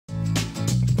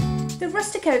The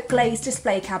Rustic Oak Glazed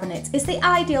display cabinet is the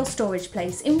ideal storage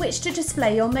place in which to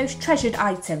display your most treasured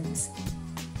items.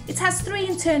 It has 3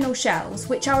 internal shelves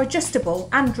which are adjustable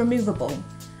and removable,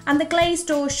 and the glazed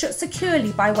doors shut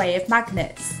securely by way of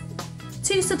magnets.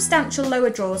 2 substantial lower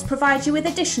drawers provide you with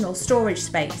additional storage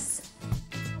space.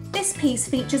 This piece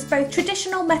features both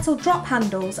traditional metal drop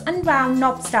handles and round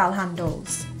knob style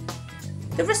handles.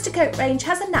 The Rustic Oak range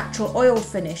has a natural oil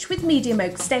finish with medium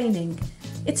oak staining.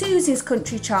 It oozes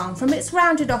country charm from its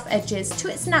rounded off edges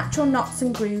to its natural knots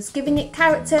and grooves, giving it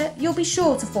character you'll be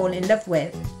sure to fall in love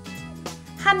with.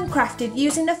 Handcrafted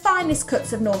using the finest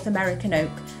cuts of North American oak,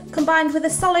 combined with a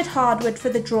solid hardwood for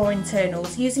the drawer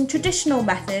internals using traditional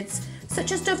methods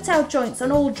such as dovetail joints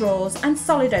on all drawers and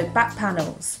solid oak back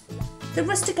panels. The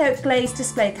Rustic Oak Glazed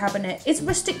display cabinet is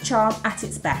rustic charm at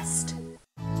its best.